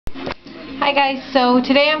Hi guys, so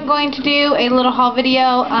today I'm going to do a little haul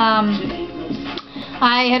video.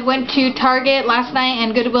 I had went to Target last night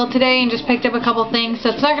and Goodwill today and just picked up a couple things, so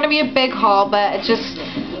it's not going to be a big haul, but it's just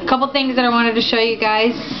a couple things that I wanted to show you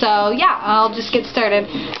guys. So yeah, I'll just get started.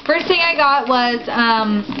 First thing I got was,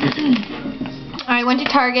 I went to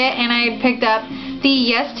Target and I picked up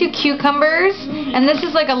the YestoCucumbers, and this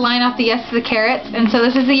is like a line off the YestoCarrots, and so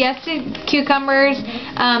this is the YestoCucumbers.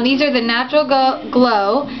 These are the Natural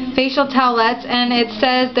Glow facial towelettes, and it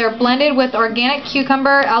says they're blended with organic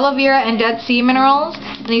cucumber, aloe vera, and dead sea minerals.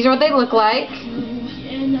 And these are what they look like.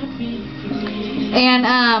 And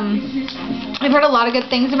I've heard a lot of good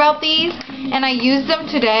things about these, and I used them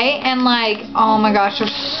today, and like, oh my gosh, they're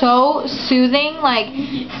so soothing. Like,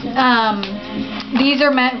 these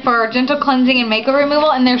are meant for gentle cleansing and makeup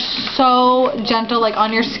removal, and they're so gentle, like,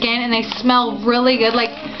 on your skin, and they smell really good.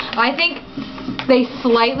 Like, I think they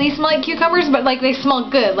slightly smell like cucumbers, but like they smell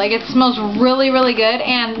good. Like, it smells really, really good,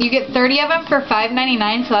 and you get 30 of them for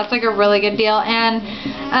 $5.99, so that's like a really good deal. And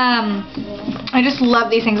I just love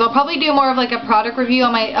these things. I'll probably do more of like a product review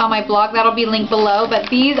on my blog. That'll be linked below. But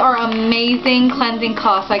these are amazing cleansing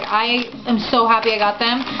cloths. Like, I am so happy I got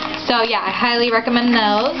them. So yeah, I highly recommend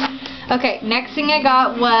those. Okay, next thing I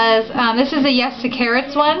got was, this is a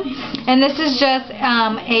YestoCarrots one, and this is just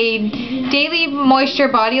a daily moisture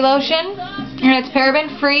body lotion, and it's paraben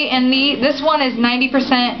free, and this one is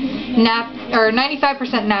 90%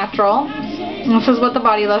 95% natural. And this is what the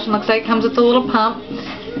body lotion looks like. It comes with a little pump,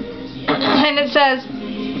 and it says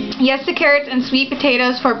YestoCarrots and sweet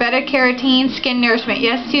potatoes for beta carotene skin nourishment.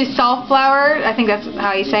 Yesto safflower, I think that's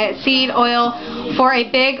how you say it, seed oil for a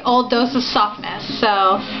big old dose of softness.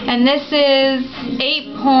 So, and this is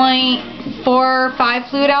 8.45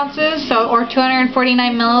 fluid ounces, so, or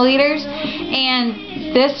 249 milliliters, and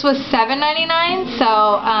this was $7.99.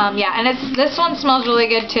 So yeah, and this one smells really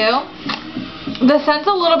good too. The scent's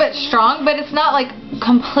a little bit strong, but it's not like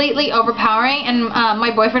completely overpowering, and my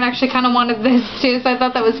boyfriend actually kind of wanted this too, so I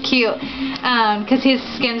thought that was cute, because his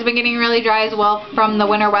skin's been getting really dry as well from the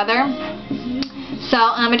winter weather. So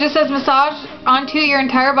it just says massage onto your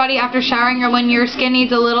entire body after showering or when your skin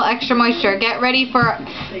needs a little extra moisture. Get ready for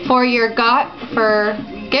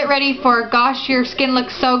gosh, your skin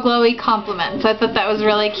looks so glowy compliments. So I thought that was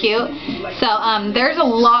really cute. So there's a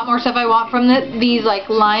lot more stuff I want from these like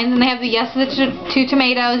lines, and they have the Yesto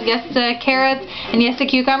tomatoes, YestoCarrots, and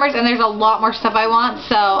YestoCucumbers, and there's a lot more stuff I want.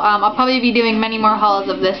 So I'll probably be doing many more hauls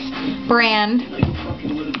of this brand.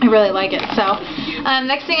 I really like it. So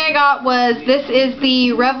next thing I got was, this is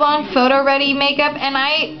the Revlon Photo Ready makeup, and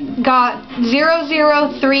I got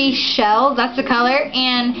 003 Shell, that's the color,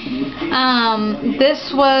 and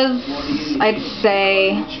this was, I'd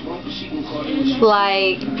say,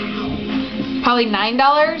 like probably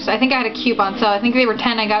 $9. I think I had a coupon, so I think they were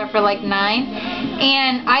 10. I got it for like $9.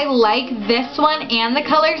 And I like this one and the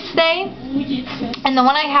color Stay. And the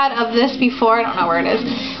one I had of this before, I don't know where it is,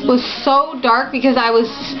 was so dark because I was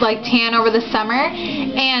like tan over the summer,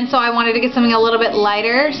 and so I wanted to get something a little bit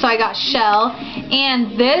lighter, so I got Shell.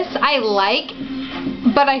 And this I like,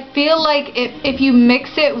 but I feel like if you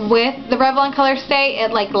mix it with the Revlon Color Stay,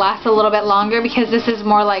 it like lasts a little bit longer, because this is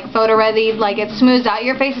more like photo ready, like it smooths out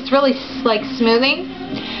your face. It's really like smoothing,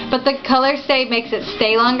 but the Color Stay makes it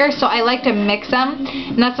stay longer, so I like to mix them,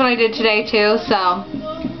 and that's what I did today too. So,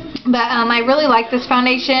 but I really like this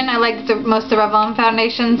foundation. I like most of the Revlon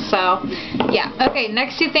foundations, so yeah. Okay,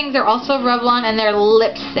 next two things are also Revlon, and they're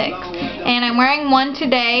lipsticks, and I'm wearing one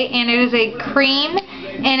today, and it is a cream,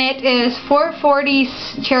 and it is 440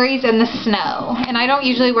 Cherries in the Snow. And I don't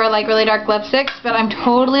usually wear like really dark lipsticks, but I'm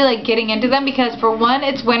totally like getting into them, because for one,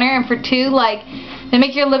 it's winter, and for two, like, they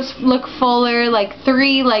make your lips look fuller. Like,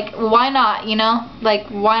 three, like, why not, you know? Like,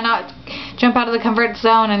 why not jump out of the comfort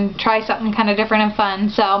zone and try something kind of different and fun?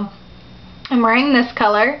 So I'm wearing this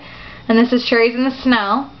color, and this is Cherries in the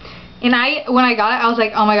Snow. And when I got it, I was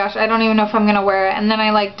like, oh my gosh, I don't even know if I'm gonna wear it. And then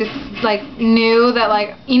I like just like knew that,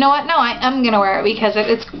 like, you know what? No, I am gonna wear it, because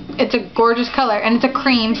it's a gorgeous color, and it's a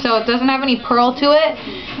cream, so it doesn't have any pearl to it,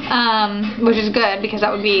 which is good, because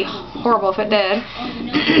that would be horrible if it did.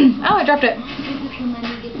 Oh, I dropped it.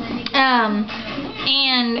 And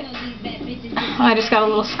I just got a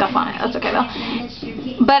little scuff on it. That's okay though.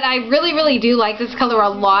 But I really, really do like this color a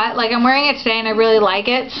lot. Like, I'm wearing it today, and I really like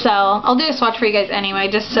it. So I'll do a swatch for you guys anyway,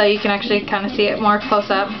 just so you can actually kind of see it more close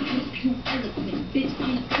up.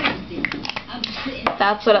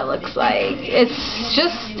 That's what it looks like. It's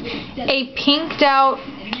just a pinked out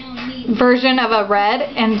version of a red,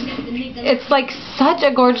 and it's like such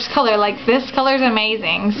a gorgeous color. Like, this color is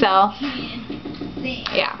amazing. So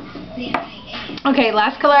yeah. Okay,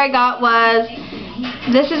 last color I got was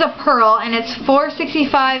This is a pearl, and it's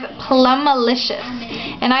 $4.65 Plumalicious.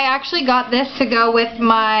 And I actually got this to go with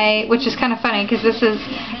my, which is kind of funny because this is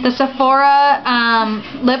the Sephora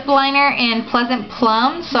lip liner in Pleasant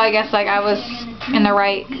Plum. So I guess like I was in the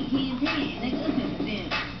right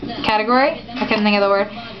category. I couldn't think of the word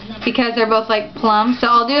because they're both like plum. So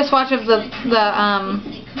I'll do a swatch of the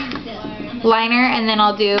liner, and then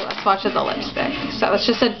I'll do a swatch of the lipstick. So it's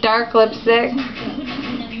just a dark lipstick.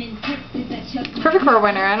 It's perfect for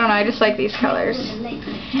winter. I don't know. I just like these colors.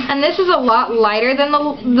 And this is a lot lighter than the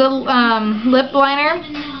lip liner.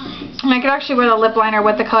 And I could actually wear the lip liner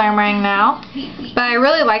with the color I'm wearing now. But I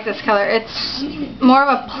really like this color. It's more of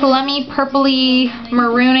a plummy, purpley,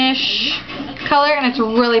 maroonish color, and it's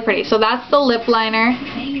really pretty. So that's the lip liner,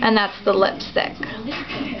 and that's the lipstick.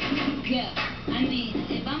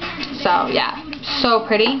 So yeah, so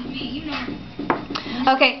pretty.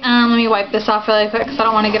 Okay, let me wipe this off really quick because I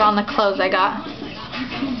don't want to get on the clothes I got.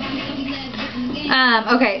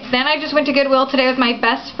 Okay, then I just went to Goodwill today with my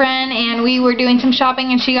best friend, and we were doing some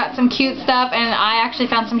shopping, and she got some cute stuff, and I actually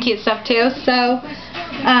found some cute stuff too. So,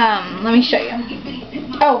 let me show you.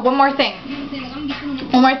 Oh, one more thing.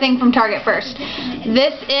 One more thing from Target first.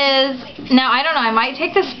 This is, now I don't know, I might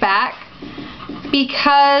take this back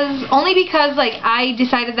only because like I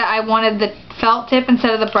decided that I wanted the felt tip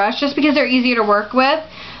instead of the brush, just because they're easier to work with.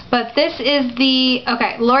 But this is the,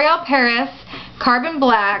 okay, L'Oreal Paris Carbon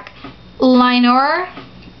Black Linor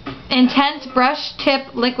Intense Brush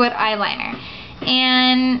Tip Liquid Eyeliner.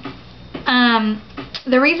 And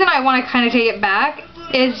the reason I want to kind of take it back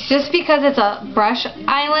is just because it's a brush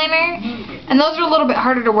eyeliner, and those are a little bit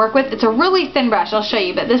harder to work with. It's a really thin brush, I'll show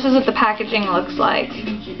you, but this is what the packaging looks like.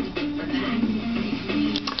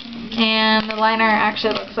 And the liner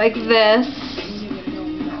actually looks like this.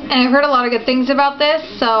 And I've heard a lot of good things about this,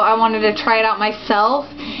 so I wanted to try it out myself.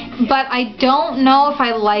 But I don't know if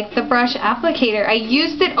I like the brush applicator. I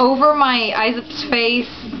used it over my Eyes Face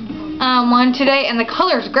one today, and the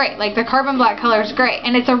color's great. Like, the carbon black color is great.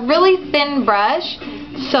 And it's a really thin brush.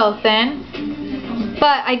 So thin.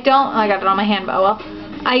 But I don't, I got it on my hand, but oh well.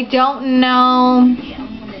 I don't know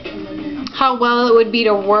how well it would be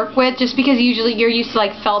to work with, just because usually you're used to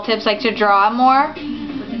like felt tips, like to draw more.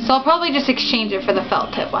 So I'll probably just exchange it for the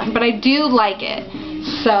felt tip one. But I do like it.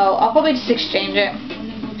 So I'll probably just exchange it.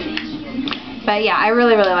 But yeah, I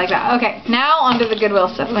really, really like that. Okay, now onto the Goodwill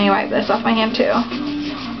stuff. Let me wipe this off my hand too.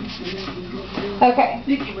 Okay.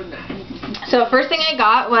 So first thing I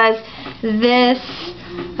got was this,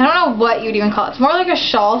 I don't know what you'd even call it. It's more like a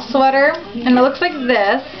shawl sweater. And it looks like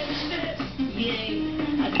this.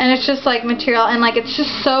 And it's just like material, and like it's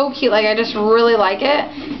just so cute. Like I just really like it.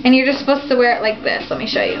 And you're just supposed to wear it like this. Let me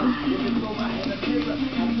show you.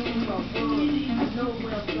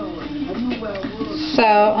 So,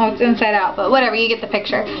 oh, it's inside out, but whatever, you get the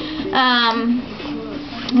picture. Let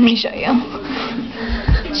me show you.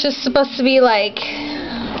 It's just supposed to be like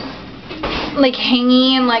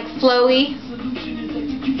hangy and like flowy.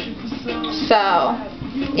 So,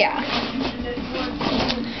 yeah.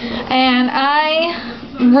 And I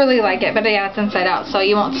really like it, but yeah, it's inside out, so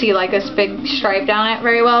you won't see like this big stripe down it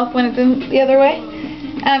very well when it's in the other way.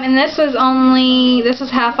 And this was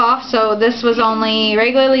half off, so this was only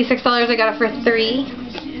regularly $6. I got it for $3.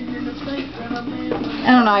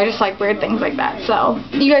 I don't know, I just like weird things like that, so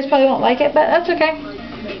you guys probably won't like it, but that's okay.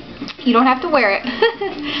 You don't have to wear it.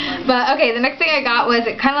 But okay, the next thing I got was,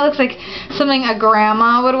 it kind of looks like something a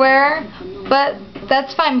grandma would wear, but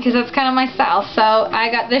that's fine because that's kind of my style. So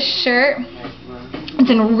I got this shirt. It's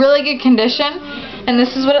in really good condition, and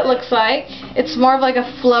this is what it looks like. It's more of like a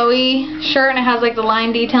flowy shirt, and it has like the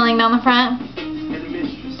line detailing down the front.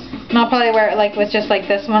 And I'll probably wear it like with just like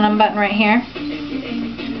this one unbuttoned right here.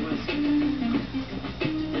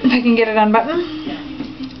 If I can get it unbuttoned.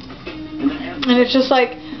 And it's just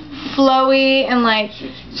like flowy and like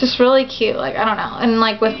it's just really cute. Like, I don't know. And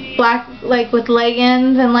like with black, like with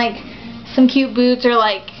leggings and like some cute boots or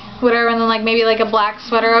like whatever, and then like maybe like a black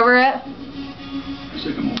sweater over it.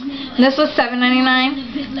 And this was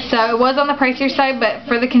 $7.99, so it was on the pricier side, but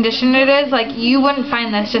for the condition it is, like, you wouldn't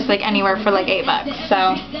find this just like anywhere for like $8.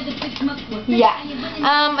 So yeah,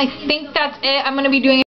 I think that's it. I'm gonna be doing